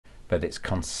but it's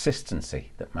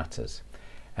consistency that matters.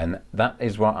 And that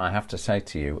is what I have to say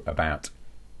to you about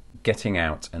getting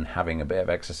out and having a bit of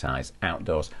exercise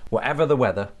outdoors. Whatever the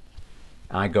weather,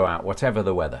 I go out, whatever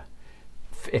the weather.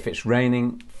 If it's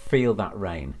raining, feel that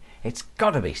rain. It's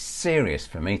got to be serious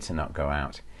for me to not go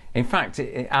out. In fact,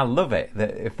 I love it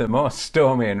that if the more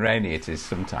stormy and rainy it is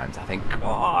sometimes, I think,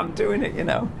 oh, I'm doing it, you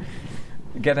know.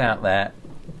 Get out there,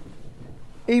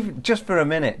 even just for a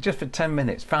minute, just for 10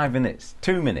 minutes, 5 minutes,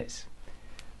 2 minutes.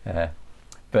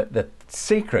 But the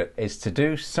secret is to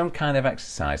do some kind of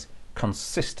exercise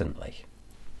consistently.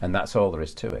 And that's all there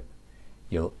is to it.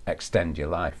 You'll extend your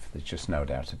life. There's just no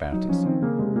doubt about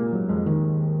it.